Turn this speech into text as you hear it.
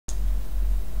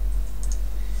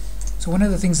So one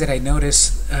of the things that I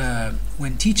notice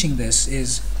when teaching this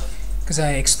is, because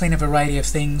I explain a variety of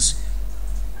things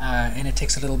and it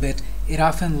takes a little bit, it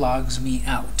often logs me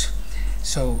out.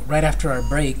 So right after our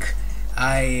break,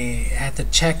 I had to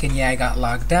check, and yeah, I got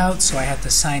logged out, so I had to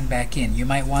sign back in. You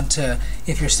might want to,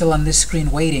 if you're still on this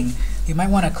screen waiting, you might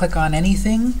want to click on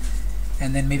anything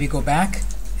and then maybe go back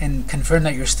and confirm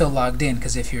that you're still logged in,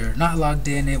 because if you're not logged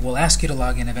in, it will ask you to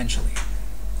log in eventually.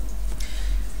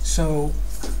 So,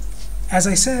 as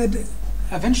I said,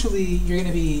 eventually you're going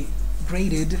to be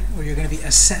graded, or you're going to be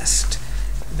assessed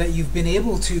that you've been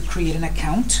able to create an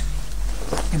account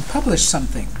and publish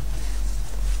something.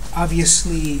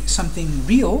 Obviously, something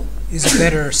real is a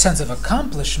better sense of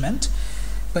accomplishment,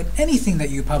 but anything that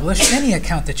you publish, any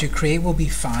account that you create, will be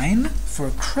fine for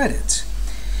credit.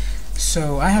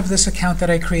 So I have this account that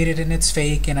I created and it's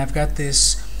fake, and I've got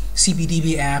this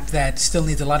CBDB app that still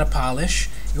needs a lot of polish.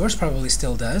 Yours probably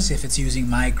still does if it's using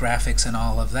my graphics and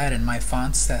all of that and my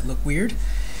fonts that look weird.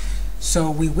 So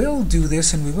we will do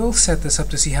this and we will set this up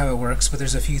to see how it works, but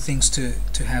there's a few things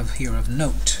to have here of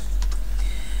note.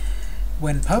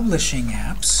 When publishing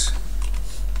apps,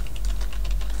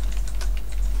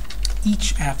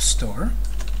 each app store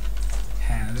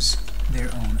has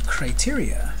their own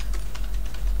criteria.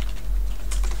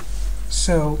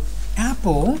 So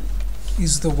Apple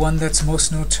is the one that's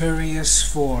most notorious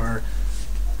for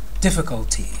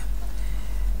difficulty.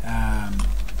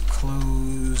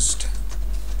 Closed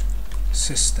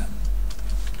system,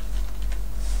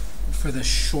 for the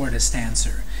shortest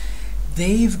answer.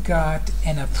 They've got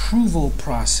an approval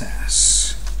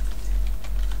process.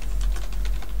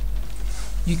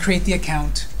 You create the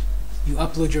account, you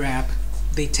upload your app,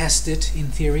 they test it in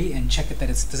theory and check it that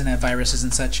it doesn't have viruses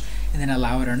and such, and then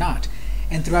allow it or not.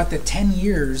 And throughout the 10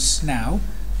 years now,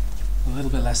 a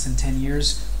little bit less than 10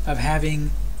 years, of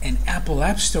having an Apple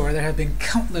App Store, there have been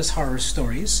countless horror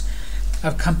stories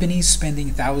of companies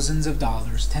spending thousands of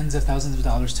dollars, tens of thousands of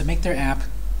dollars to make their app,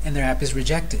 and their app is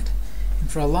rejected. And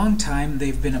for a long time,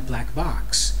 they've been a black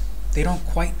box. They don't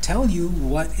quite tell you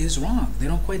what is wrong. They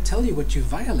don't quite tell you what you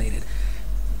violated.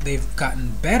 They've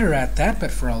gotten better at that,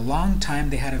 but for a long time,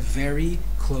 they had a very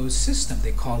closed system.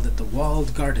 They called it the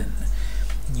walled garden.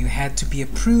 You had to be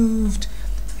approved,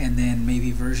 and then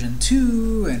maybe version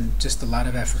 2, and just a lot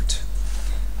of effort.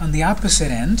 On the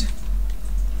opposite end,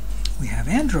 we have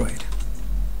Android.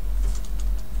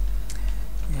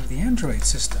 We have the Android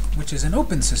system, which is an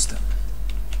open system.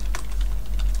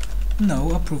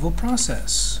 No approval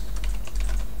process.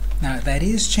 Now, that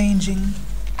is changing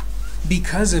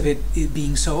because of it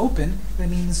being so open. That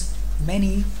means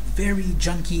many very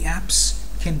junky apps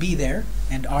can be there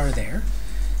and are there.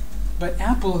 But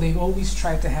Apple, they've always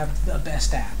tried to have the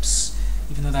best apps,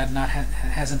 even though that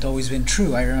hasn't always been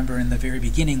true. I remember in the very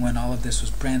beginning when all of this was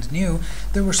brand new,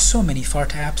 there were so many fart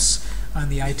apps on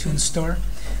the iTunes store,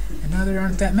 and now there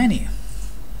aren't that many.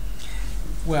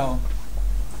 Well,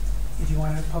 if you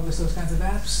want to publish those kinds of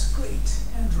apps, great,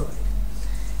 Android.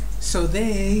 So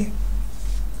they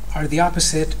are the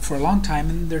opposite for a long time,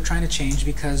 and they're trying to change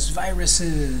because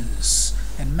viruses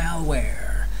and malware.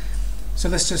 So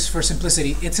let's just, for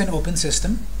simplicity, it's an open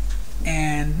system,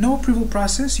 and no approval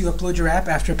process. You upload your app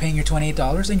after paying your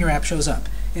 $28, and your app shows up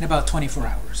in about 24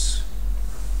 hours.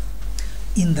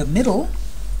 In the middle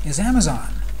is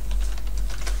Amazon.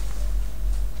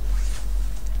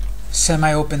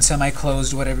 Semi-open,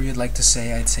 semi-closed, whatever you'd like to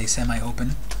say. I'd say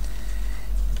semi-open.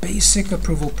 Basic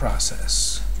approval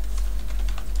process.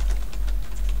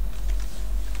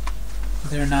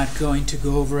 They're not going to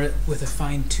go over it with a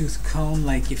fine-tooth comb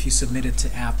like if you submit it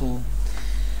to Apple.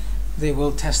 They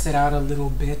will test it out a little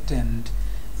bit, and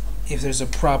if there's a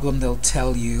problem, they'll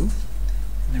tell you.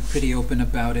 And they're pretty open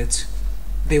about it.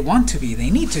 They want to be, they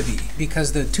need to be,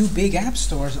 because the two big app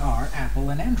stores are Apple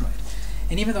and Android.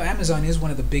 And even though Amazon is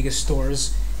one of the biggest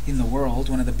stores in the world,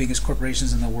 one of the biggest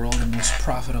corporations in the world, and most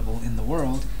profitable in the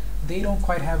world, they don't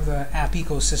quite have the app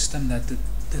ecosystem that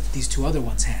these two other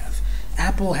ones have.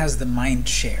 Apple has the mind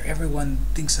share. Everyone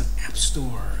thinks of App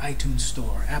Store, iTunes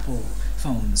Store, Apple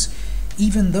phones.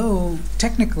 Even though,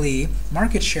 technically,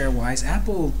 market share-wise,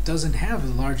 Apple doesn't have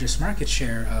the largest market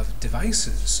share of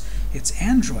devices. It's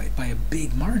Android by a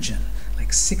big margin,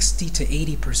 like 60 to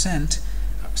 80%,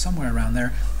 somewhere around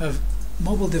there, of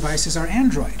mobile devices are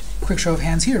Android. Quick show of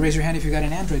hands here. Raise your hand if you've got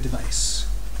an Android device.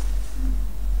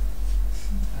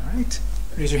 All right.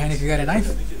 Raise your hand if you've got an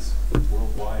iPhone. I think it's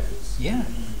worldwide. Yeah,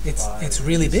 it's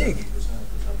really big.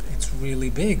 It's really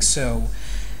big. So,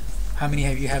 how many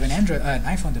of you have an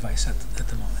iPhone device at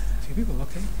the moment? A few people.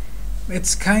 Okay.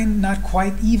 It's not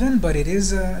quite even, but it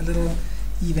is a little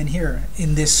even here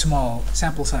in this small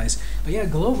sample size. But yeah,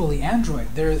 globally,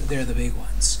 Android, they're the big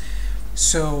ones.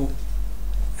 So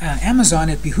Amazon,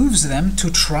 it behooves them to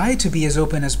try to be as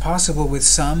open as possible with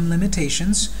some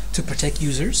limitations to protect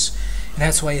users. And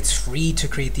that's why it's free to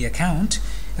create the account.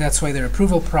 That's why their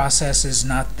approval process is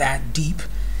not that deep,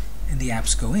 and the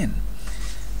apps go in.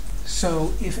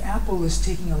 So if Apple is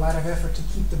taking a lot of effort to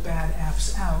keep the bad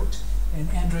apps out, and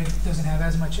Android doesn't have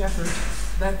as much effort,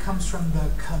 that comes from the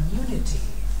community.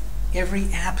 Every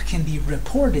app can be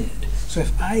reported. So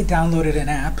if I downloaded an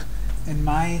app and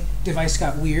my device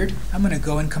got weird, I'm going to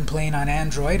go and complain on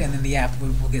Android, and then the app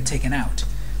will get taken out.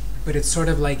 But it's sort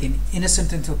of like an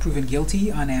innocent until proven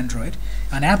guilty on Android.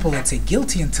 On Apple, it's a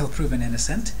guilty until proven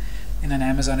innocent. And on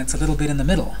Amazon, it's a little bit in the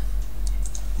middle.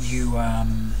 You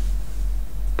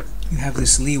have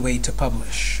this leeway to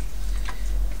publish.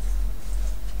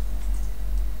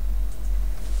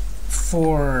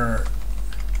 I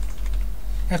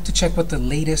have to check what the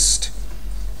latest,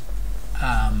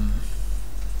 I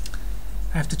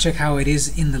have to check how it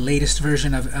is in the latest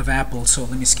version of Apple, so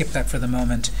let me skip that for the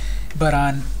moment. But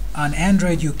on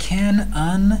Android, you can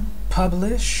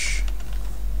unpublish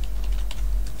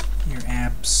your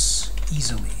apps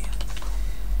easily.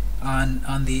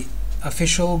 On the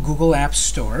official Google App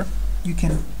Store, you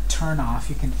can turn off,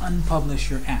 you can unpublish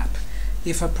your app.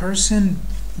 If a person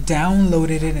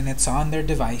downloaded it and it's on their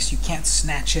device, you can't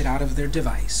snatch it out of their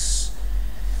device.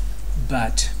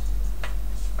 But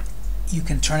you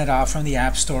can turn it off from the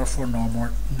App Store for no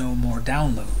more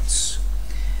downloads.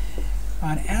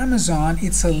 On Amazon,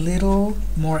 it's a little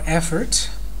more effort.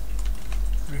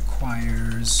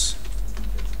 Requires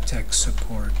tech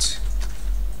support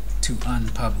to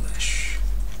unpublish.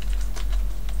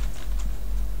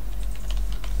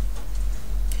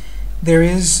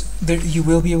 You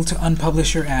will be able to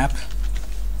unpublish your app.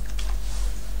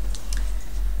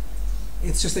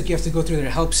 It's just that you have to go through their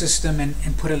help system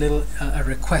and put a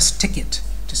request ticket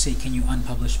to say, can you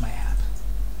unpublish my app?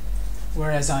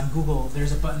 Whereas on Google,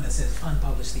 there's a button that says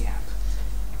unpublish the app.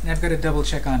 And I've got to double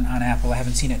check on Apple. I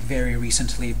haven't seen it very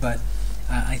recently, but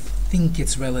I think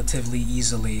it's relatively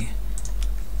easily.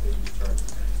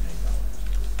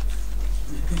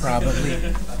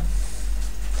 Probably.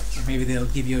 Or maybe they'll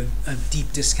give you a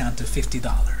deep discount of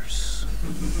 $50.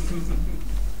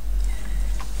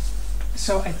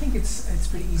 So I think it's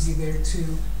pretty easy there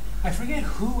too. I forget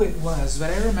who it was, but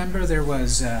I remember there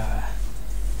was an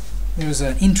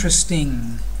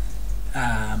interesting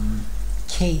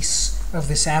case of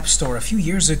this app store a few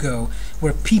years ago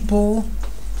where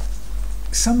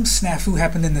some snafu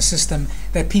happened in the system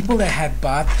that people that had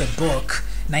bought the book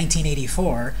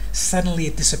 1984, suddenly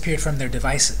it disappeared from their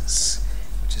devices,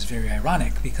 which is very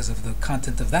ironic because of the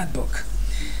content of that book.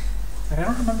 But I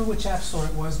don't remember which app store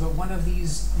it was, but one of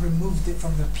these removed it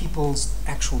from the people's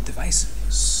actual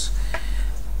devices.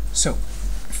 So,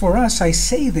 for us, I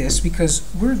say this because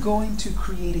we're going to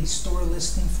create a store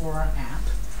listing for our app,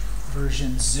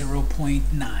 version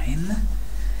 0.9.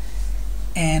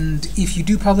 And if you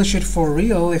do publish it for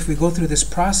real, if we go through this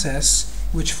process,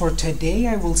 which for today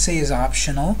I will say is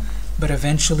optional, but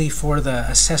eventually for the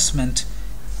assessment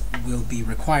will be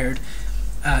required,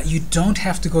 you don't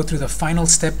have to go through the final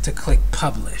step to click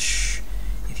publish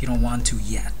if you don't want to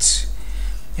yet.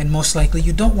 And most likely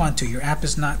you don't want to. Your app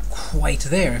is not quite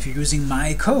there. If you're using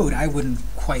my code, I wouldn't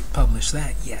quite publish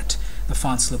that yet. The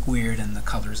fonts look weird and the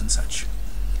colors and such.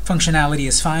 Functionality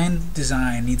is fine.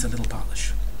 Design needs a little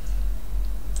polish.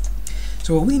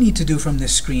 So what we need to do from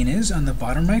this screen is, on the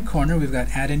bottom right corner, we've got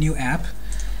Add a New App.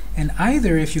 And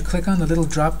either if you click on the little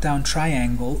drop-down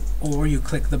triangle or you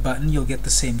click the button, you'll get the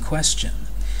same question.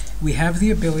 We have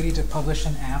the ability to publish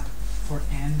an app for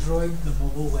Android, the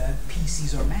mobile web,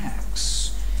 PCs, or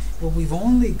Macs. Well, we've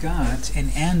only got an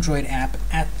Android app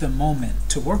at the moment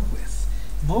to work with.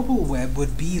 Mobile web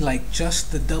would be like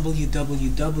just the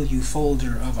www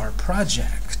folder of our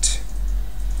project.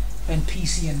 And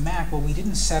PC and Mac, well, we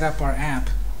didn't set up our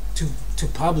app to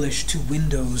publish to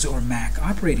Windows or Mac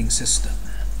operating system.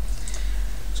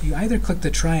 So you either click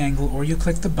the triangle or you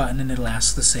click the button and it'll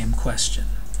ask the same question.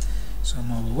 So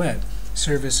mobile web,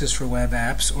 services for web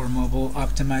apps or mobile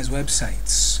optimized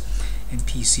websites. And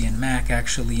PC and Mac,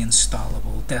 actually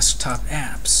installable desktop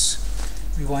apps.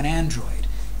 We want Android,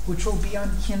 which will be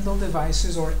on Kindle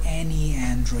devices or any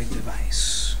Android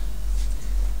device.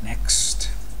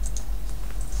 Next.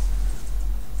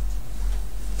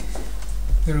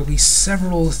 There will be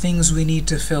several things we need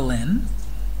to fill in.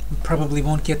 We probably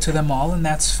won't get to them all, and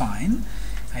that's fine.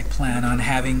 I plan on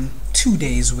having 2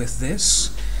 days with this.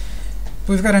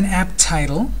 We've got an app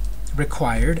title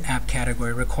required, app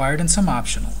category required, and some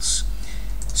optionals.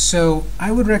 So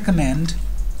I would recommend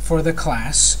for the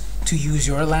class to use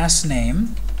your last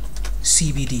name,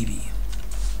 CBDB.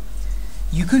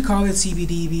 You could call it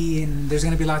CBDB, and there's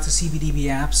going to be lots of CBDB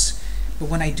apps, but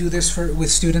when I do this with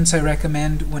students, I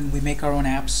recommend when we make our own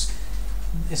apps,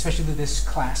 especially this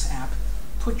class app,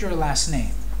 put your last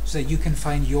name so that you can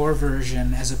find your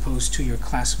version as opposed to your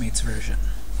classmate's version.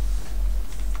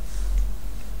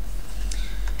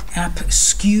 App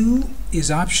SKU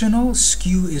is optional.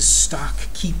 SKU is stock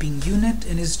keeping unit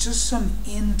and is just some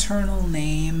internal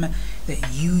name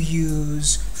that you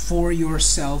use for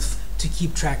yourself to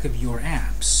keep track of your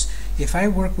apps. If I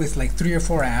work with like 3 or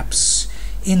 4 apps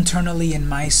internally in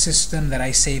my system that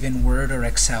I save in Word or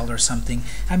Excel or something,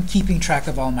 I'm keeping track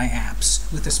of all my apps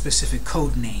with a specific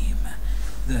code name,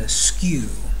 the SKU.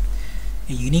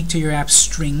 A unique to your app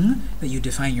string that you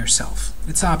define yourself.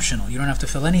 It's optional. You don't have to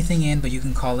fill anything in, but you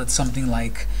can call it something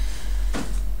like,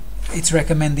 it's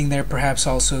recommending there perhaps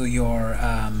also your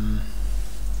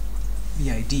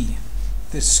the ID.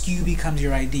 The SKU becomes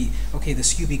your ID. Okay, the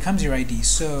SKU becomes your ID,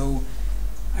 so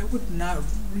I would not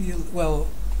really, well,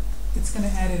 it's going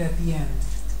to add it at the end.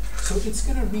 So it's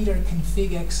going to read our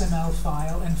config XML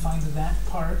file and find that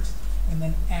part and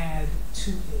then add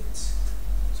to it.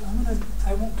 So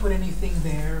I won't put anything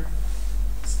there.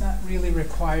 It's not really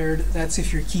required. That's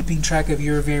if you're keeping track of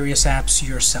your various apps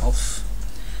yourself.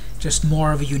 Just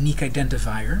more of a unique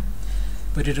identifier,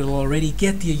 but it'll already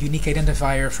get the unique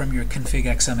identifier from your config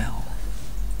XML.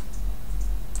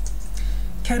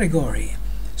 Category.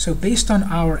 So based on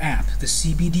our app, the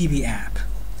CBDB app,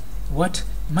 what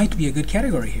might be a good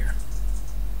category here?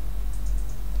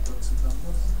 Books and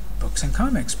comics? Books and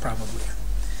comics, probably.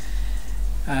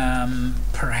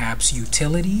 Perhaps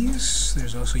utilities.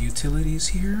 There's also utilities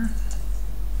here.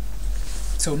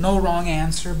 So no wrong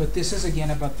answer, but this is again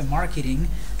about the marketing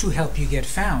to help you get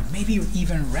found. Maybe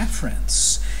even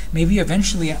reference. Maybe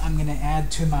eventually I'm going to add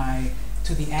to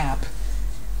the app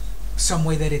some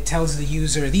way that it tells the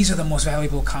user these are the most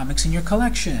valuable comics in your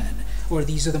collection, or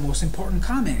these are the most important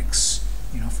comics,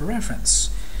 for reference.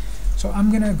 So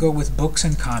I'm going to go with books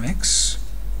and comics.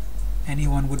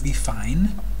 Anyone would be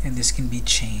fine, and this can be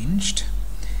changed.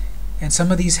 And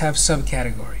some of these have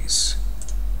subcategories.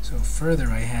 So further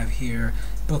I have here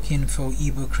book info,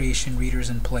 ebook creation, readers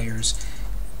and players.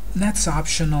 And that's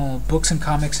optional. Books and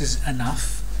comics is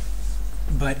enough.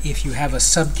 But if you have a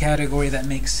subcategory that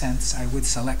makes sense, I would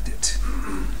select it.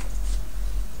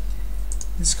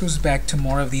 This goes back to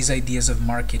more of these ideas of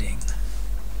marketing.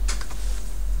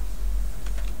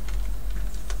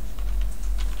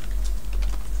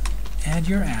 Add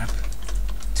your app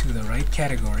to the right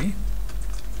category.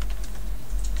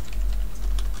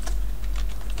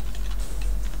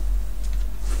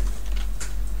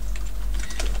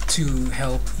 To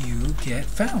help you get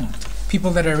found.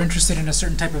 People that are interested in a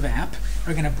certain type of app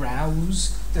are going to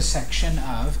browse the section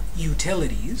of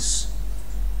utilities,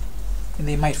 and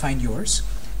they might find yours.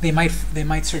 They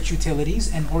might search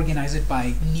utilities and organize it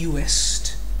by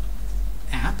newest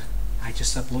app. I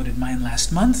just uploaded mine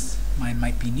last month. Mine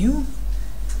might be new.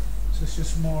 So it's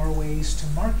just more ways to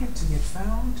market to get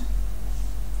found.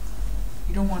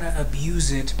 You don't want to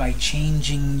abuse it by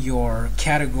changing your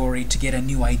category to get a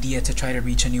new idea to try to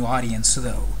reach a new audience,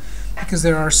 though, because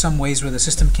there are some ways where the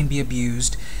system can be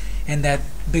abused, and that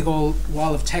big old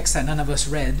wall of text that none of us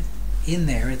read in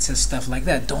there, it says stuff like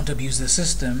that. Don't abuse the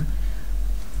system.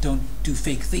 Don't do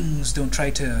fake things. Don't try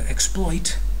to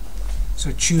exploit.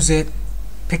 So choose it,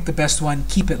 pick the best one,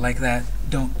 keep it like that.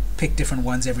 Don't pick different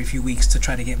ones every few weeks to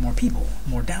try to get more people,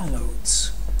 more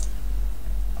downloads.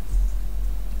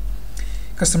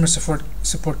 Customer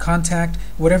support contact.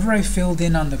 Whatever I filled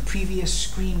in on the previous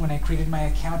screen when I created my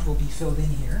account will be filled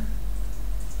in here.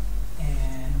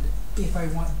 And if I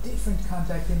want different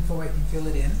contact info, I can fill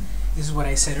it in. This is what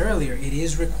I said earlier. It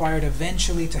is required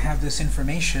eventually to have this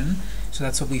information, so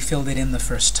that's what we filled it in the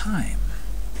first time.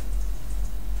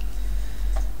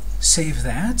 Save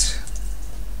that.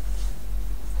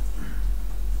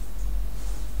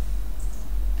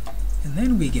 And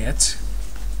then we get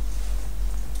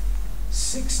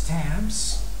 6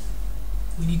 tabs.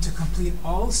 We need to complete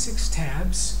all 6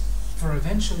 tabs for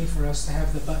eventually for us to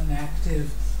have the button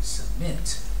active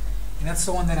submit. And that's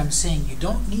the one that I'm saying. You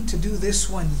don't need to do this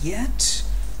one yet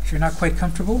if you're not quite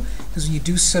comfortable, because when you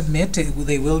do submit,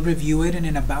 they will review it, and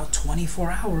in about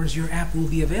 24 hours your app will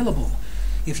be available.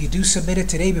 If you do submit it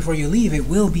today before you leave, it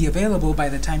will be available by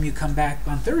the time you come back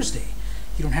on Thursday.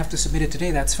 You don't have to submit it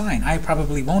today, that's fine. I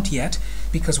probably won't yet,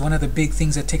 because one of the big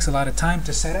things that takes a lot of time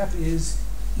to set up is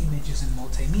images and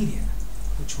multimedia,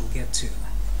 which we'll get to.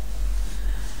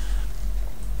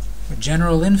 For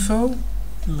general info,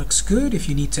 Looks good. If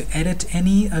you need to edit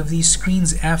any of these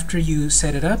screens after you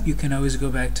set it up, you can always go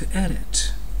back to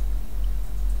edit.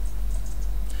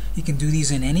 You can do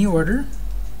these in any order,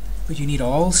 but you need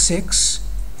all 6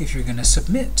 if you're going to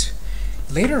submit.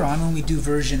 Later on, when we do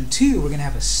version 2, we're going to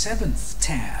have a 7th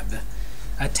tab,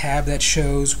 a tab that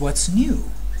shows what's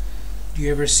new. Do you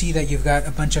ever see that you've got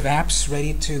a bunch of apps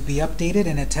ready to be updated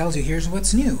and it tells you here's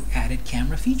what's new, added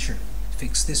camera feature,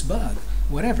 fix this bug,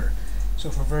 whatever. So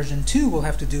for version 2, we'll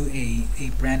have to do a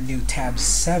brand new tab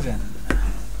 7.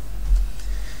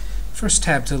 First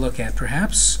tab to look at,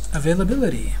 perhaps,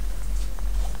 availability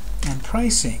and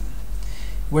pricing.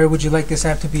 Where would you like this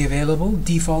app to be available?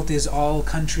 Default is all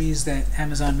countries that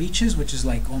Amazon reaches, which is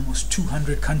like almost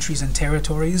 200 countries and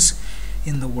territories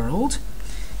in the world.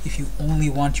 If you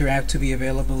only want your app to be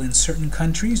available in certain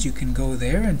countries, you can go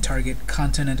there and target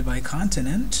continent by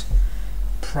continent.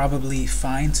 Probably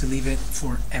fine to leave it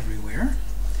for everywhere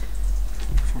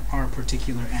for our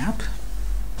particular app.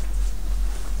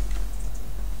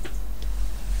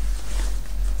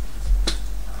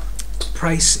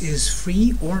 Price is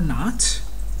free or not.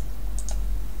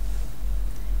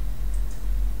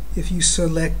 If you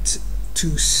select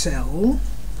to sell,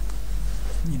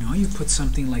 you put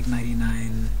something like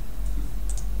 99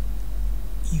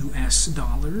 US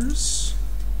dollars,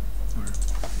 or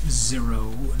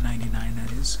 0.99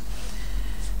 that is.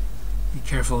 Be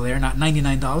careful there, not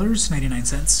 $99, 99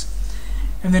 cents.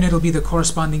 And then it'll be the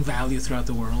corresponding value throughout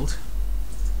the world.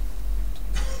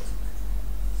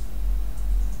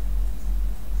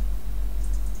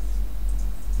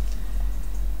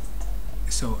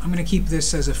 So I'm going to keep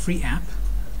this as a free app.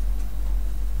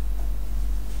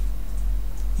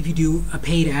 If you do a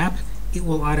paid app, it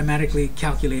will automatically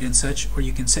calculate and such, or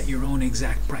you can set your own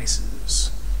exact prices.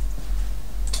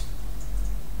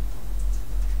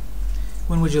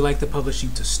 When would you like the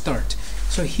publishing to start?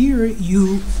 So here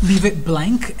you leave it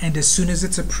blank, and as soon as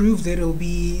it's approved, it'll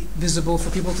be visible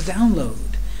for people to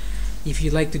download. If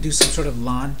you'd like to do some sort of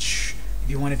launch, if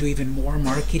you want to do even more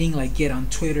marketing, like get on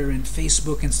Twitter and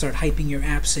Facebook and start hyping your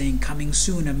app saying, coming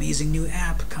soon, amazing new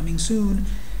app, coming soon,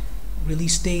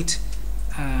 release date,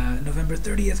 November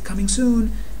 30th, coming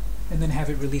soon, and then have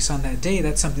it release on that day,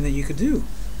 that's something that you could do.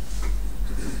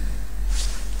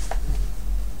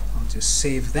 I'll just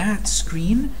save that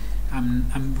screen.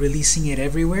 I'm releasing it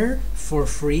everywhere for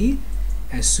free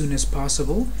as soon as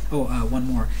possible. Oh, one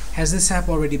more. Has this app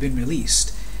already been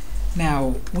released?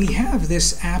 Now, we have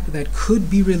this app that could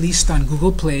be released on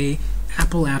Google Play,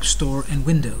 Apple App Store, and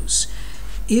Windows.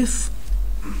 If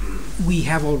we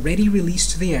have already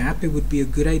released the app, it would be a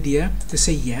good idea to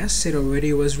say, yes, it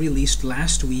already was released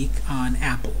last week on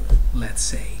Apple, let's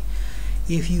say.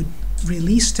 If you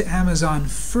release to Amazon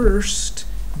first,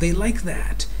 they like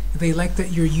that. They like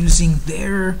that you're using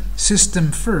their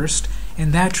system first,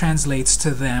 and that translates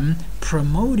to them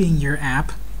promoting your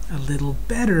app a little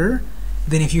better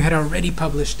than if you had already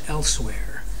published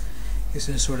elsewhere. This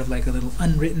is sort of like a little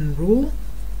unwritten rule,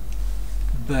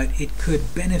 but it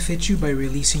could benefit you by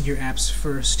releasing your apps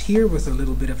first here with a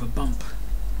little bit of a bump.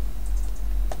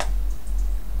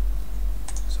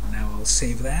 So now I'll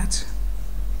save that.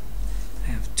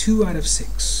 I have 2 out of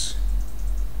 6.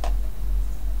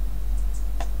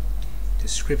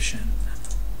 Description.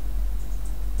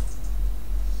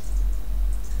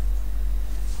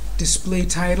 Display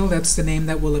title, that's the name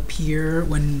that will appear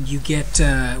when you get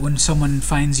when someone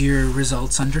finds your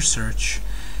results under search.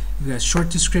 We've got short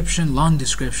description, long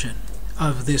description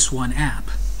of this one app.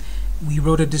 We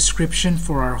wrote a description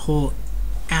for our whole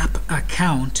app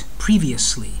account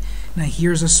previously. Now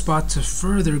here's a spot to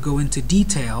further go into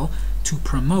detail to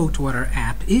promote what our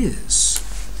app is.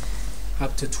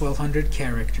 Up to 1,200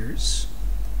 characters,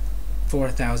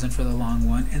 4,000 for the long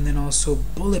one, and then also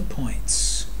bullet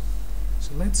points.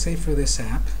 So let's say for this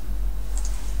app,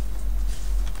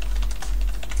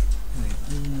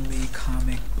 the only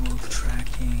comic book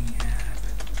tracking app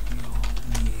we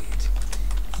all need.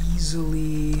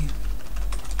 Easily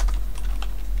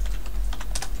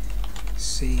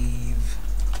save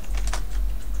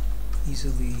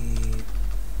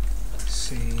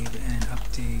and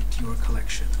update your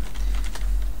collection.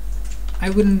 I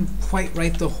wouldn't quite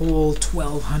write the whole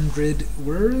 1,200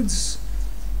 words.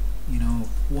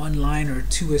 One line or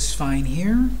 2 is fine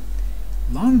here.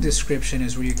 Long description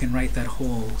is where you can write that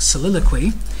whole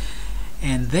soliloquy,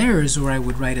 and there's where I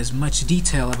would write as much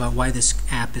detail about why this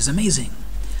app is amazing.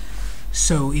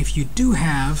 So if you do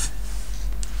have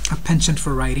a penchant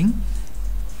for writing,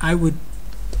 I would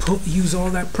use all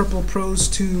that purple prose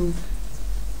to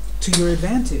your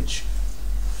advantage,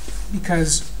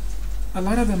 because a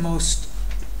lot of the most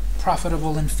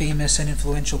profitable and famous and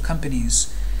influential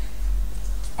companies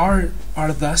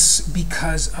are thus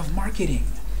because of marketing.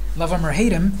 Love 'em or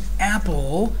hate 'em,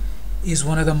 Apple is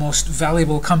one of the most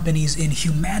valuable companies in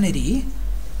humanity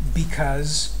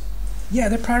because, yeah,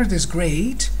 their product is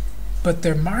great, but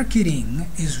their marketing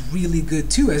is really good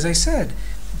too. As I said,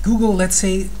 Google, let's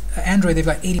say Android, they've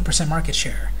got 80% market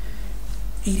share.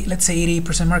 Let's say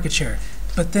 88% market share.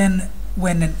 But then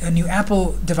when a new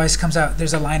Apple device comes out,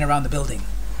 there's a line around the building.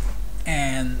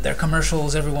 And their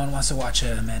commercials, everyone wants to watch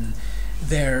them, and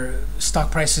their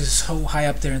stock price is so high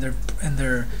up there, and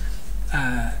their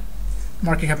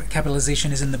market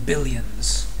capitalization is in the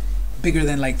billions, bigger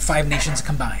than like 5 nations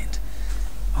combined.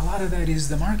 A lot of that is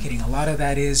the marketing. A lot of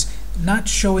that is not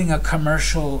showing a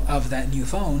commercial of that new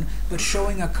phone, but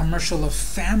showing a commercial of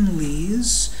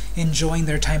families enjoying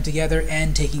their time together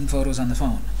and taking photos on the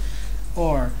phone.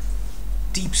 Or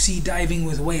deep sea diving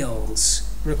with whales,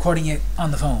 recording it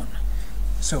on the phone.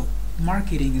 So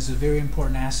marketing is a very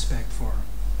important aspect for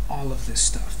all of this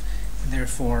stuff. And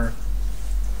therefore,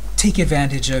 take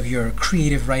advantage of your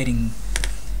creative writing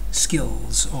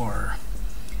skills or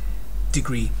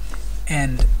degree.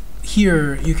 And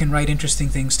here you can write interesting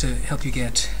things to help you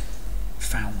get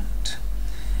found.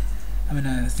 I'm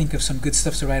going to think of some good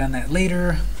stuff to write on that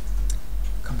later.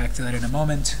 Come back to that in a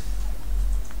moment.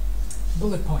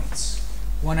 Bullet points,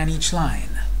 one on each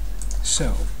line.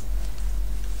 So,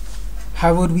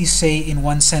 how would we say in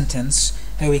one sentence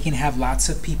that we can have lots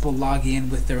of people log in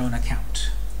with their own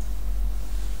account?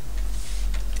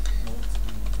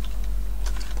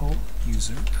 Multiple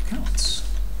user accounts.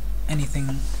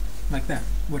 Anything like that,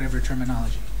 whatever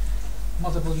terminology.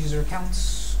 Multiple user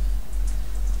accounts.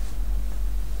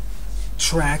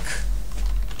 Track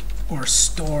or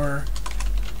store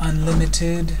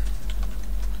unlimited.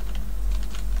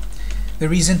 The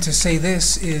reason to say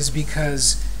this is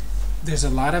because there's a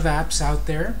lot of apps out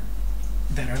there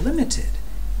that are limited,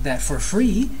 that for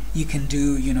free you can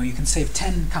do, you can save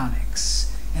 10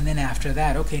 comics, and then after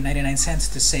that, okay, 99 cents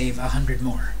to save 100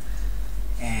 more,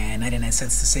 and 99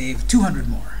 cents to save 200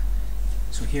 more.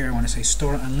 So here I want to say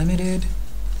store unlimited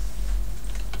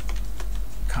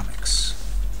comics.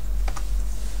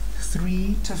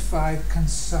 3 to 5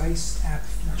 concise app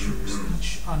features,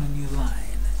 each on a new line.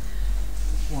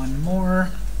 One more.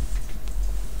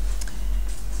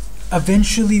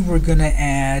 Eventually we're going to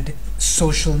add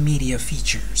social media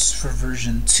features for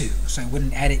version 2. So I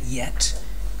wouldn't add it yet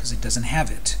because it doesn't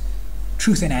have it.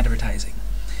 Truth in advertising.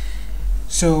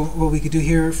 So what we could do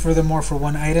here furthermore for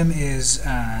one item is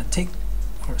take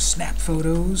or snap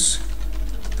photos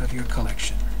of your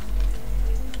collection.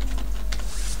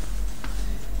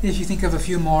 If you think of a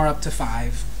few more, up to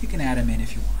 5, you can add them in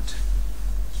if you want.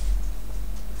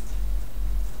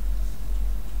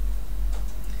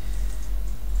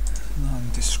 Long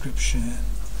description.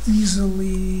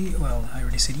 Easily, well, I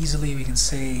already said easily, we can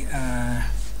say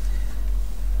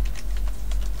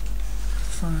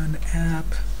fun app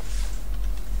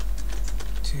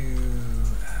to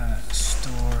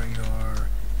store your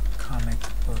comic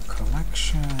book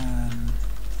collection.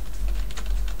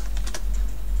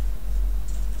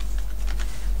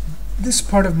 This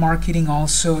part of marketing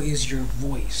also is your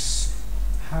voice.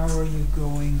 How are you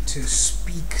going to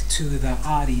speak to the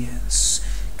audience?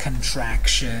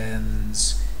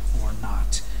 Contractions or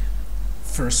not?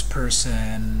 First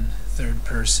person, third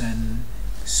person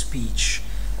speech.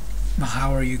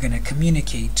 How are you going to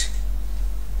communicate?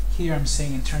 Here I'm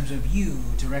saying in terms of you,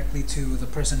 directly to the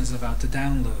person who's about to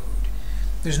download.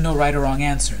 There's no right or wrong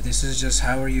answer. This is just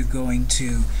how are you going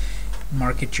to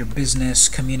market your business,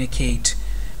 communicate,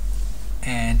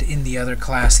 and in the other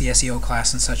class, the SEO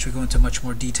class and such, we go into much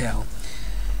more detail.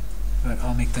 But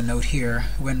I'll make the note here.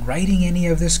 When writing any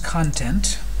of this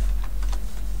content,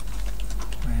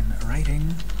 when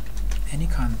writing any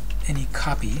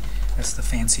copy, that's the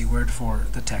fancy word for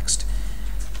the text,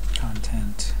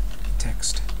 content,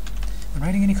 text. When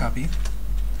writing any copy,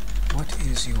 what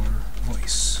is your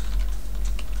voice?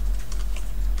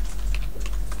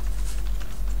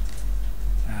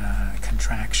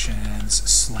 Contractions,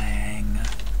 slang,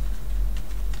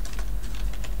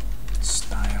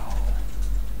 style,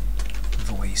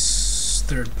 voice,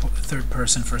 third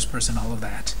person, first person, all of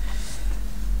that.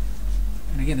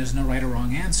 And again, there's no right or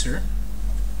wrong answer.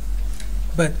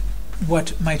 But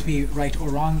what might be right or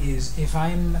wrong is if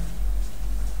I'm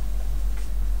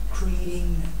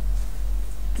creating,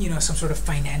 some sort of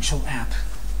financial app,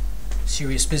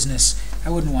 serious business, I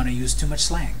wouldn't want to use too much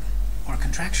slang or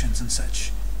contractions and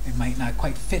such. It might not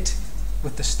quite fit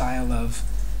with the style of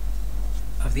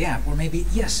the app. Or maybe,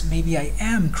 yes, maybe I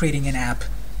am creating an app,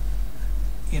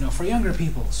 for younger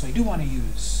people, so I do want to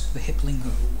use the hip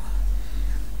lingo.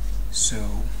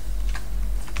 So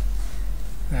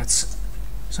That's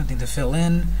something to fill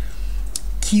in.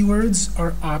 Keywords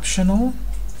are optional,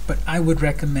 but I would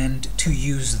recommend to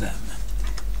use them.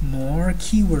 More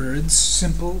keywords,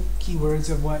 simple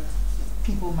keywords of what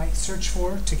people might search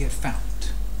for to get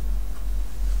found.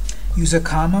 Use a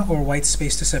comma or white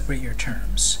space to separate your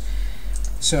terms.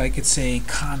 So I could say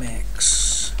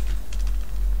comics,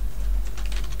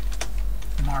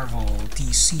 Marvel,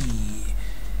 DC,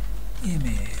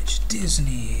 Image,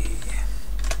 Disney.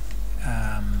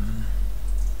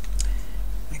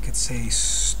 I could say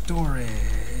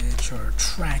storage or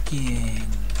tracking,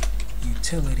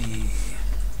 utility,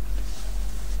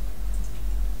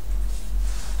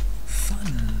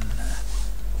 fun.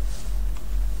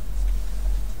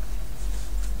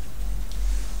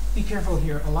 Be careful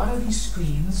here. A lot of these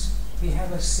screens, they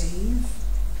have a save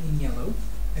in yellow,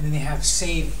 and then they have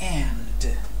save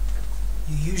and.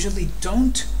 You usually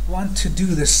don't want to do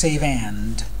the save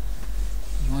and.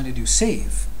 You want to do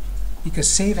save, because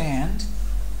save and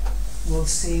will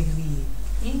save the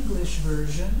English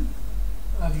version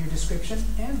of your description,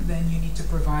 and then you need to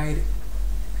provide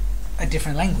a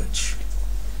different language.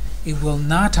 It will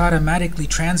not automatically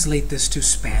translate this to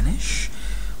Spanish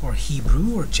or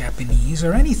Hebrew or Japanese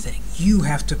or anything. You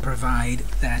have to provide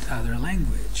that other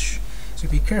language. So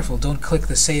be careful, don't click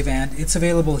the save and. It's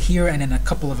available here and in a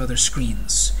couple of other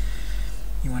screens.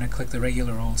 You want to click the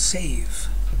regular old save.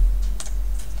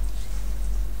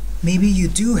 Maybe you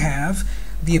do have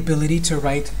the ability to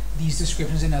write these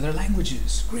descriptions in other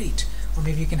languages. Great. Or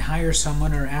maybe you can hire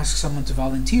someone or ask someone to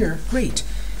volunteer. Great.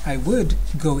 I would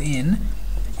go in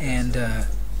and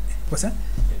what's that?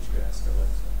 Can't you ask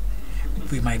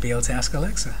Alexa? We might be able to ask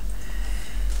Alexa.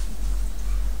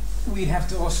 We'd have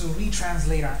to also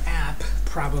retranslate our app,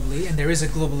 probably, and there is a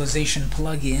globalization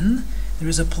plugin. There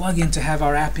is a plugin to have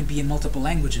our app be in multiple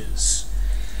languages.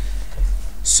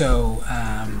 So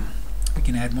we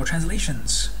can add more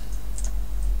translations.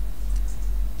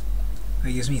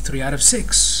 That gives me 3 out of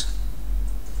 6.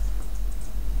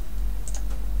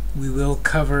 We will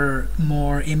cover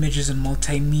more images and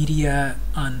multimedia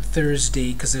on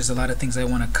Thursday because there's a lot of things I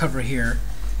want to cover here.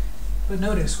 But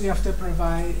notice, we have to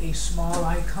provide a small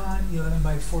icon, 11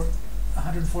 by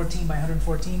 114 by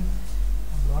 114,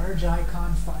 a large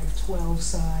icon, 512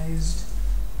 sized,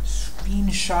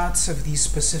 screenshots of these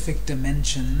specific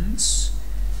dimensions,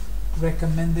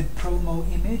 recommended promo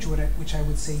image, which I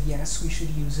would say yes, we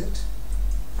should use it.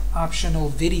 Optional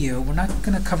video, we're not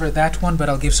going to cover that one, but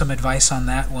I'll give some advice on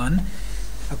that one.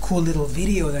 A cool little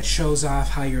video that shows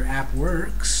off how your app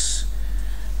works.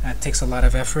 That takes a lot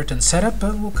of effort and setup,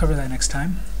 but we'll cover that next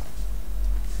time.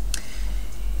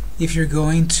 If you're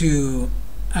going to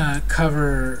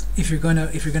if you're going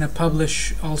to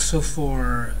publish also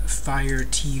for Fire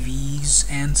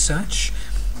TVs and such,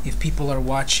 if people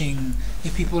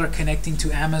are connecting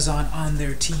to Amazon on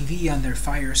their TV, on their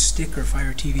Fire Stick or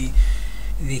Fire TV,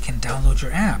 they can download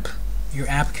your app. Your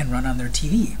app can run on their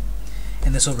TV,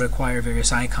 and this will require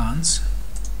various icons.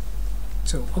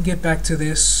 So we'll get back to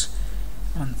this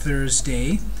on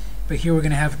Thursday, but here we're going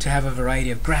to have a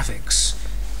variety of graphics.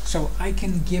 So I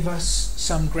can give us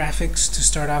some graphics to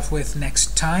start off with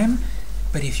next time,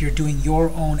 but if you're doing your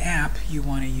own app, you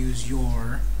want to use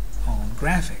your own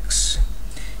graphics.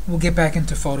 We'll get back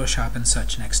into Photoshop and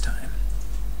such next time.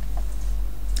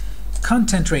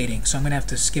 Content rating, so I'm going to have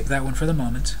to skip that one for the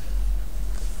moment.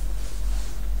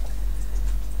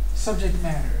 Subject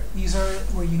matter, these are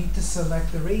where you need to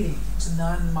select the ratings,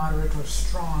 none, moderate, or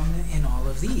strong in all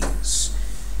of these.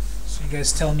 So you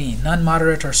guys tell me, none,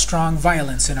 moderate, or strong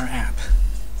violence in our app.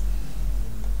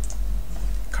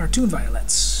 Cartoon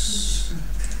violence,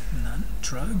 none.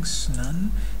 Drugs,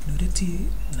 none. Nudity,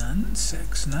 none.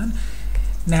 Sex, none.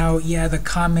 Now, yeah, the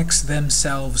comics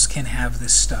themselves can have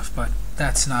this stuff, but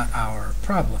that's not our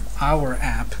problem. Our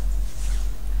app,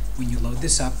 when you load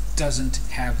this up, doesn't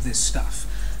have this stuff.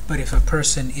 But if a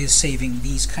person is saving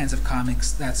these kinds of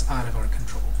comics, that's out of our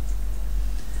control.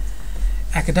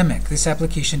 Academic. This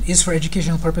application is for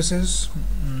educational purposes?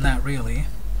 Not really.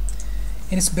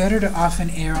 And it's better to often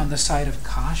err on the side of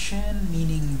caution,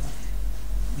 meaning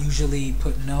usually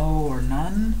put no or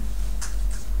none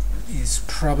is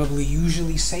probably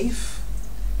usually safe.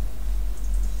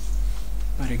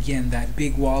 But again, that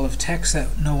big wall of text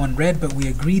that no one read but we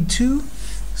agreed to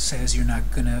says you're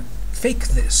not going to fake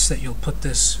this, that you'll put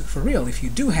this for real. If you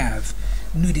do have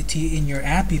nudity in your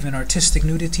app, even artistic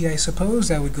nudity, I suppose,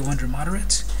 that would go under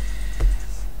moderate.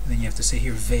 And then you have to say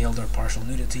here veiled or partial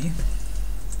nudity.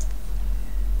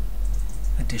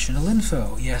 Additional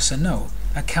info, yes and no.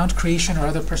 Account creation or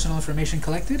other personal information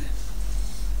collected?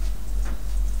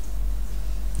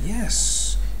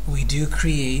 Yes.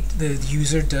 the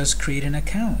user does create an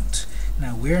account.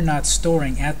 Now we're not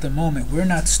storing, at the moment, we're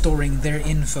not storing their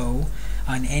info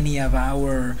on any of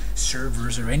our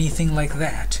servers or anything like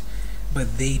that,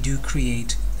 but they do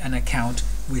create an account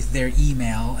with their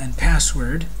email and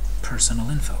password, personal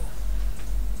info.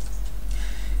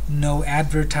 No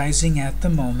advertising at the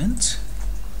moment.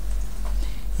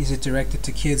 Is it directed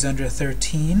to kids under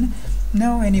 13?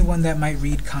 No, anyone that might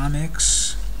read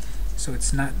comics. So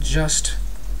it's not just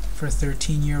for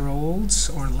 13-year-olds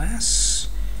or less.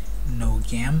 No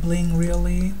gambling,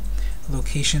 really.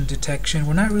 Location detection.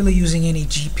 We're not really using any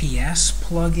GPS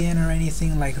plugin or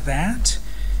anything like that.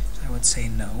 So I would say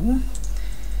no.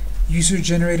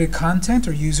 User-generated content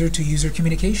or user-to-user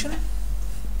communication?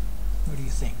 What do you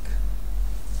think?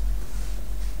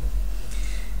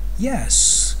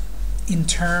 Yes, in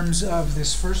terms of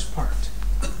this first part,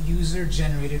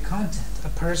 user-generated content. A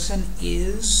person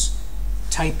is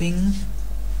typing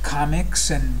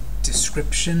comics and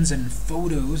descriptions and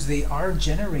photos. They are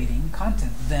generating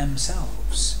content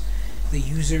themselves. The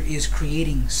user is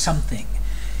creating something.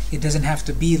 It doesn't have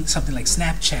to be something like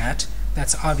Snapchat.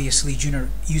 That's obviously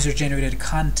user-generated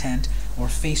content, or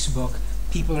Facebook.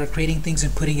 People are creating things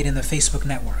and putting it in the Facebook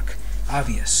network.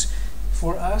 Obvious.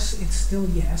 For us, it's still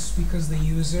yes, because the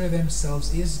user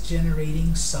themselves is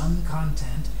generating some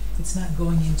content. It's not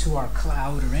going into our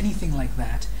cloud or anything like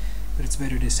that, but it's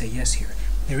better to say yes here.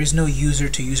 There is no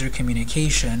user-to-user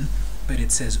communication, but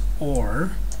it says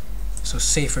or, so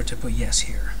safer to put yes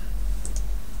here.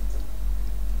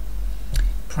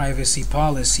 Privacy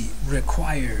policy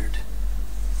required.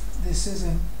 This is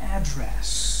an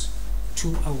address to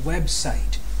a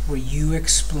website where you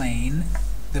explain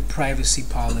the privacy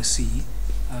policy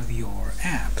of your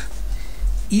app.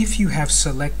 If you have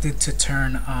selected to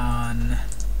turn on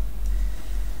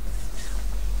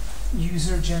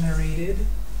user-generated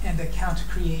and account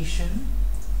creation,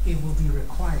 it will be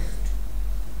required.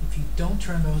 If you don't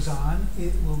turn those on,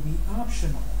 it will be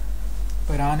optional.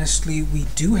 But honestly, we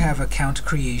do have account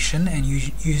creation and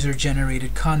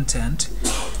user-generated content.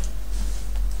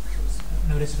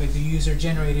 Notice if I do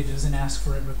user-generated, it doesn't ask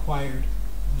for it required.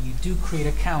 When you do create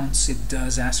accounts, it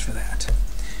does ask for that.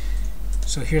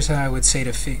 So here's how I would say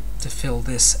to fill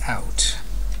this out.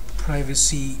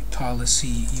 Privacy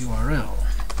policy URL.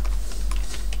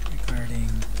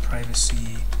 Regarding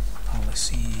privacy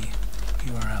policy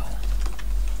URL.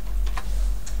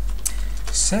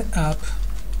 Set up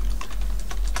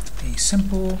a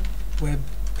simple web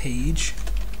page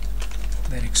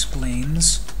that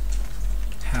explains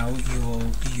how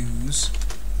you'll use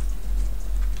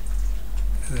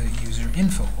the user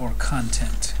info or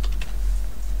content.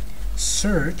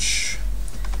 Search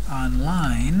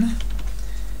online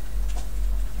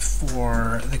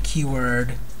for the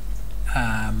keyword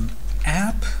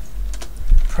app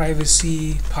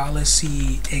privacy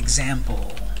policy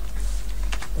example,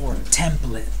 or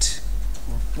template,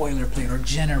 or boilerplate, or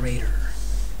generator.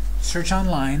 Search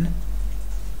online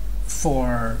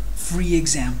for free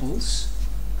examples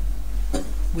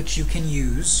which you can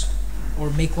use, or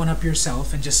make one up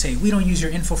yourself and just say, we don't use your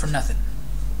info for nothing.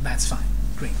 That's fine.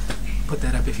 Great. Put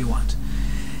that up if you want.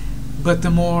 But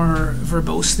the more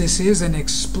verbose this is and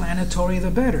explanatory, the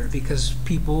better, because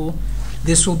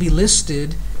this will be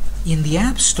listed in the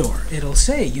App Store. It'll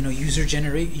say,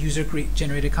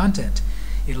 user-generated content.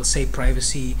 It'll say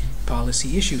privacy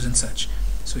policy issues and such.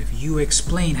 So if you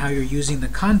explain how you're using the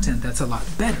content, that's a lot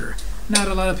better. Not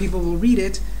a lot of people will read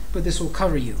it, but this will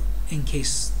cover you in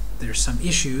case there's some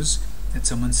issues that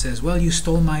someone says, well, you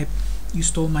stole my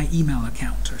email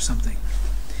account or something.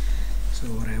 So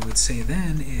what I would say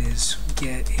then is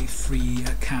get a free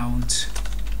account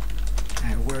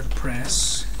at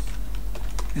WordPress,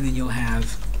 and then you'll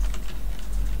have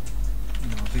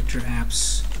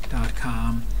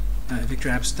victorapps.com,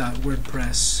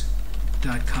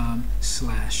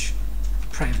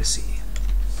 victorapps.wordpress.com/privacy.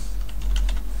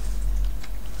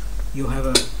 You'll have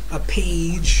a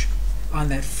page on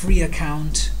that free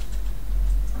account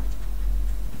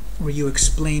where you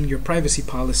explain your privacy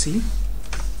policy,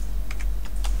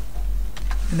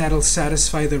 and that'll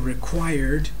satisfy the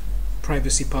required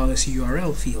privacy policy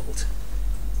URL field.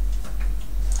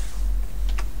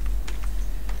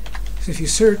 So if you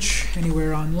search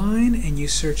anywhere online and you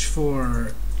search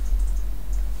for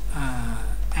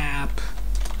app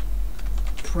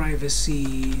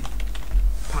privacy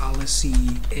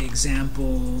policy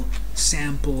example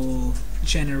sample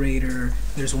generator,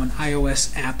 there's one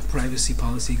iOS app privacy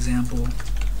policy example,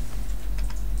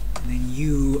 and then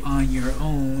you on your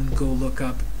own go look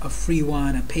up a free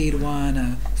one, a paid one,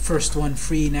 a first one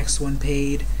free, next one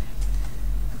paid.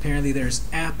 Apparently there's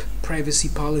app privacy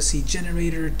policy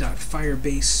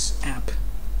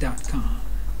generator.firebaseapp.com.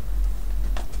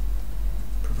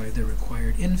 Provide the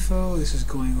required info. This is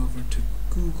going over to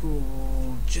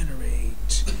Google.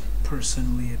 Generate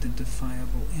personally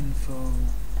identifiable info.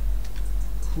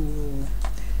 Cool.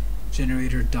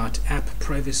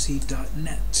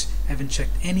 Generator.appprivacy.net. I haven't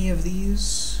checked any of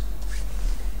these.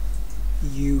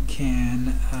 You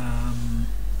can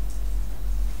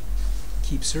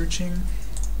keep searching.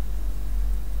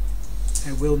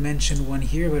 I will mention one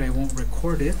here, but I won't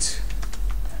record it.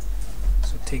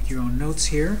 So take your own notes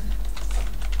here.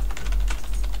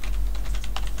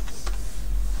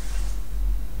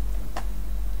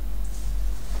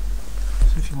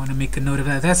 So if you want to make a note of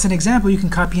that, that's an example. You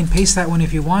can copy and paste that one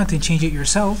if you want and change it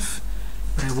yourself,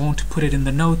 but I won't put it in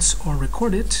the notes or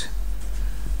record it.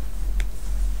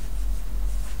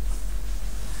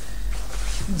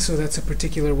 And so that's a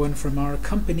particular one from our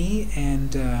company,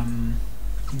 and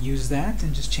use that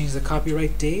and just change the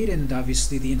copyright date and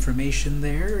obviously the information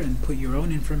there and put your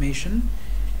own information.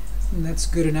 And that's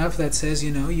good enough. That says,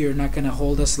 you know, you're not going to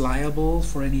hold us liable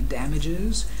for any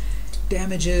damages.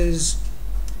 Damages,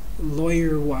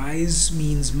 lawyer-wise,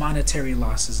 means monetary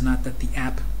losses, not that the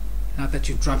app, not that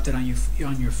you dropped it on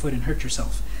your foot and hurt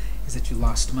yourself, is that you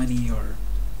lost money or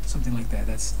something like that.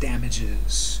 That's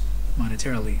damages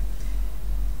monetarily.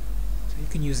 You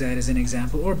can use that as an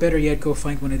example, or better yet, go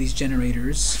find one of these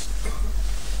generators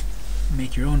and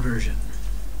make your own version.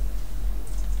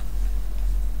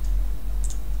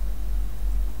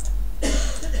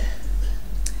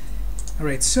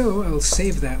 Alright, so I'll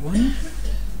save that one.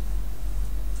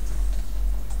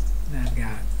 And I've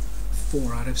got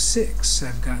 4 out of 6.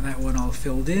 I've got that one all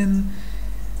filled in,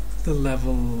 the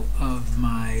level of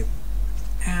my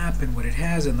app and what it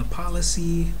has and the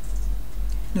policy.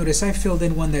 Notice I filled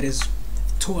in one that is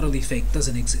totally fake,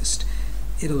 doesn't exist.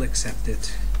 It'll accept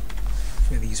it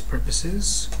for these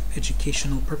purposes,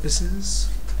 educational purposes.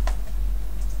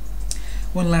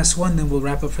 One last one, then we'll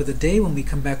wrap up for the day. When we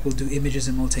come back, we'll do images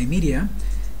and multimedia.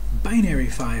 Binary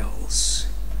files.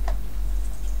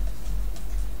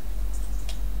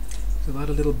 There's a lot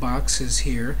of little boxes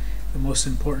here. The most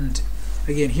important,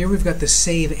 again, here we've got the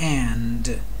save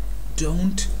and.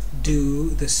 Don't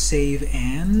do the save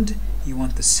and. You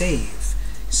want the save.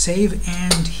 Save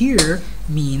and here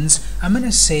means I'm going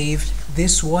to save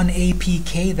this one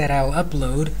APK that I'll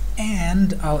upload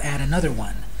and I'll add another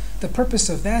one. The purpose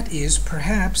of that is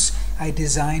perhaps I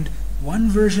designed one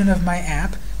version of my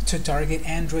app to target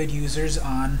Android users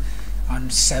on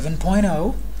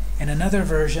 7.0 and another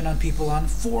version on people on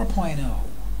 4.0.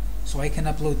 So I can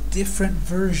upload different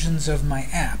versions of my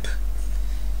app.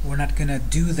 We're not going to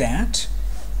do that.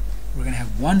 We're going to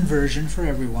have one version for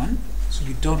everyone. So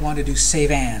you don't want to do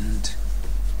save and.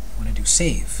 You want to do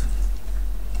save.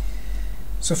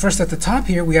 So first at the top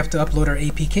here, we have to upload our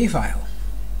APK file.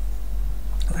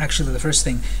 Actually, the first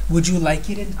thing, would you like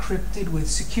it encrypted with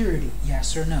security?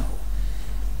 Yes or no?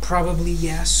 Probably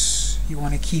yes. You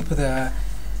want to keep the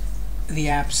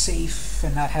app safe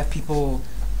and not have people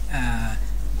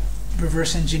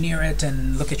reverse engineer it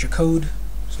and look at your code.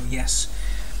 So yes.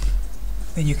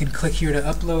 Then you can click here to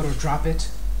upload or drop it.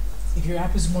 If your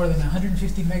app is more than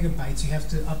 150 megabytes, you have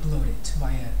to upload it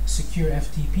via secure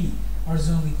FTP. Ours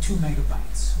is only 2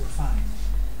 megabytes. We're fine.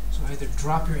 So either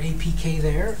drop your APK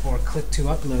there or click to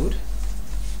upload.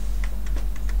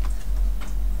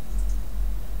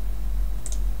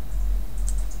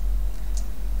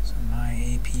 So my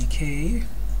APK,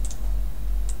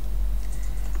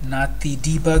 not the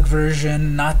debug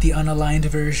version, not the unaligned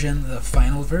version, the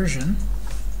final version.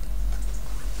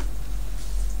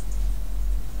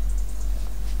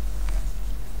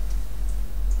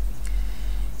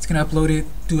 Going to upload it,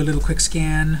 do a little quick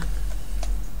scan.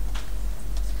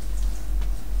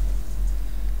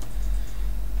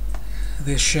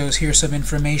 This shows here some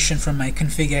information from my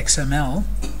config XML.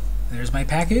 There's my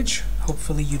package.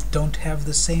 Hopefully you don't have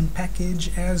the same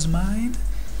package as mine.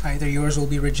 Either yours will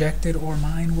be rejected or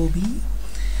mine will be.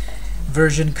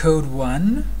 Version code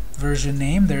 1, version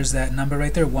name, there's that number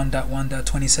right there,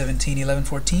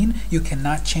 1.1.2017-1114. You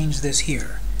cannot change this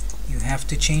here. You have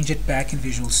to change it back in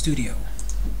Visual Studio.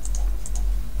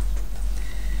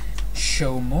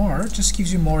 Show more just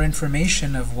gives you more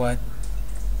information of what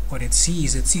it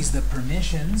sees. It sees the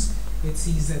permissions. It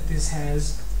sees that this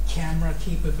has camera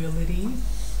capability,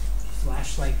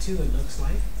 flashlight too, it looks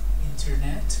like,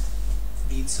 internet,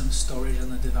 needs some storage on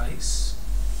the device,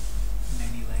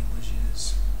 many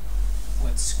languages,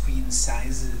 what screen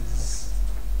sizes.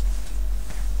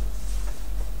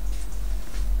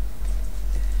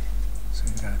 So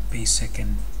we've got basic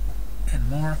and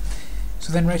more.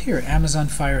 So then right here, Amazon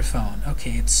Fire Phone.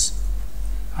 Okay, it's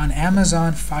on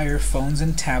Amazon Fire phones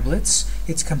and tablets.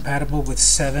 It's compatible with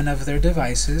 7 of their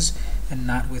devices and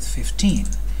not with 15.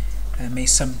 That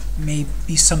may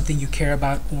be something you care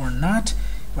about or not.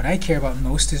 What I care about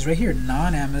most is right here,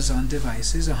 non-Amazon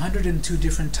devices. 102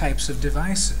 different types of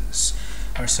devices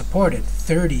are supported.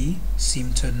 30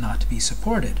 seem to not be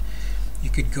supported. You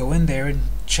could go in there and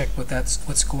check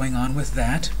what's going on with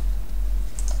that.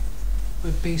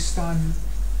 But based on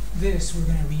this, we're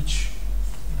going to reach,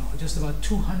 just about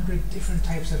 200 different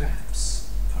types of apps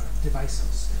or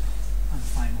devices. I'm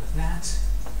fine with that.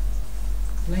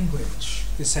 Language.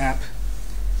 This app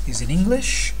is in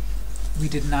English. We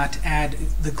did not add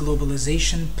the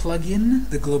globalization plugin,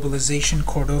 the globalization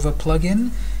Cordova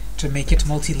plugin, to make it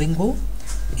multilingual.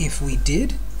 If we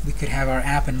did, we could have our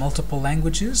app in multiple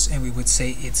languages, and we would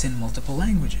say it's in multiple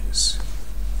languages.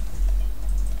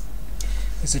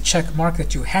 There's a check mark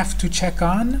that you have to check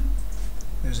on.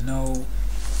 There's no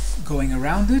going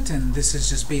around it, and this is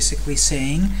just basically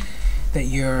saying that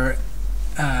your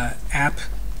app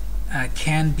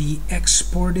can be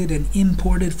exported and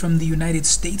imported from the United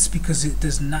States because it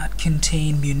does not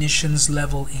contain munitions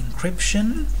level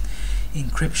encryption.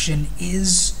 Encryption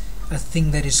is a thing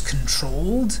that is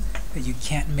controlled, that you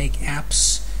can't make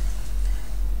apps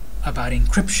about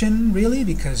encryption really,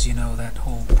 because that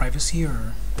whole privacy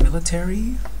or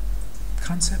military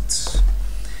concepts.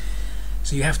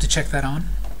 So you have to check that on.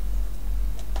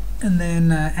 And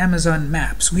then Amazon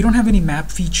Maps. We don't have any map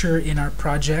feature in our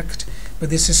project, but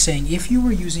this is saying if you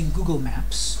were using Google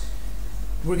Maps,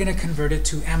 we're going to convert it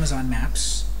to Amazon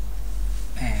Maps,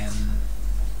 and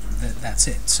that's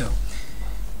it. So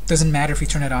it doesn't matter if we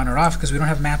turn it on or off because we don't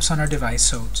have maps on our device,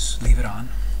 so just leave it on.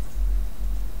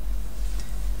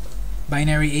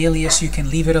 Binary alias, you can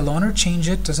leave it alone or change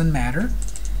it, doesn't matter.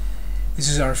 This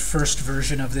is our first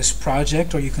version of this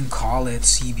project, or you can call it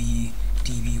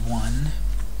CBDB1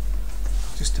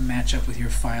 just to match up with your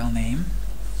file name.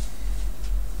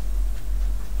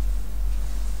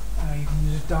 You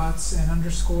can use dots and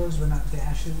underscores, but not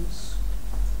dashes.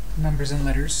 Numbers and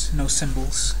letters, no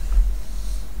symbols.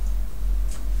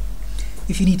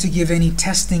 If you need to give any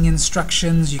testing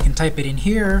instructions, you can type it in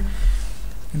here,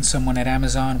 and someone at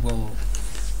Amazon will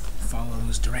follow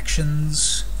those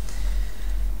directions.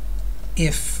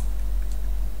 If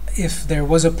there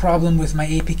was a problem with my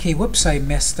APK, whoops, I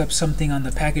messed up something on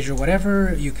the package or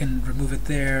whatever, you can remove it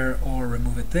there or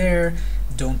remove it there.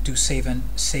 Don't do save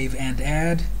and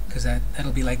add, because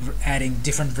that'll be like adding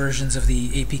different versions of the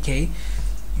APK.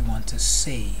 You want to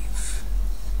save.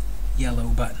 Yellow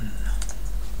button.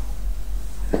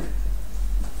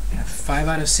 5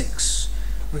 out of 6.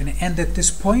 We're going to end at this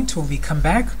point. When we come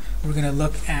back, we're going to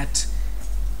look at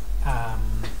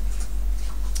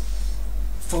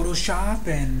Photoshop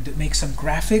and make some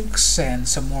graphics and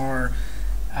some more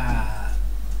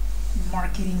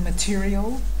marketing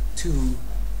material to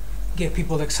get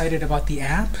people excited about the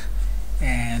app,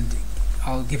 and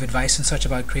I'll give advice and such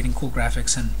about creating cool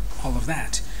graphics and all of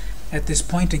that. At this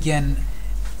point, again,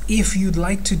 if you'd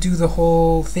like to do the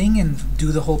whole thing and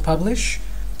do the whole publish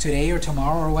today or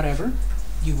tomorrow or whatever,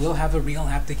 you will have a real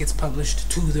app that gets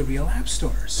published to the real app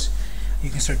stores. You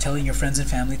can start telling your friends and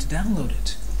family to download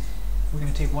it. We're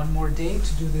going to take one more day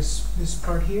to do this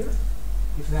part here.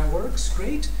 If that works,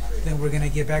 great. Then we're going to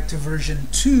get back to version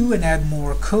 2 and add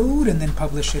more code and then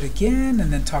publish it again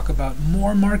and then talk about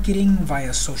more marketing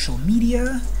via social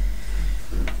media.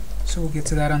 So we'll get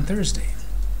to that on Thursday.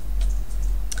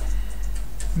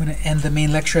 I'm going to end the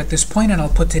main lecture at this point, and I'll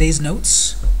put today's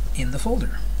notes in the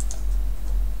folder.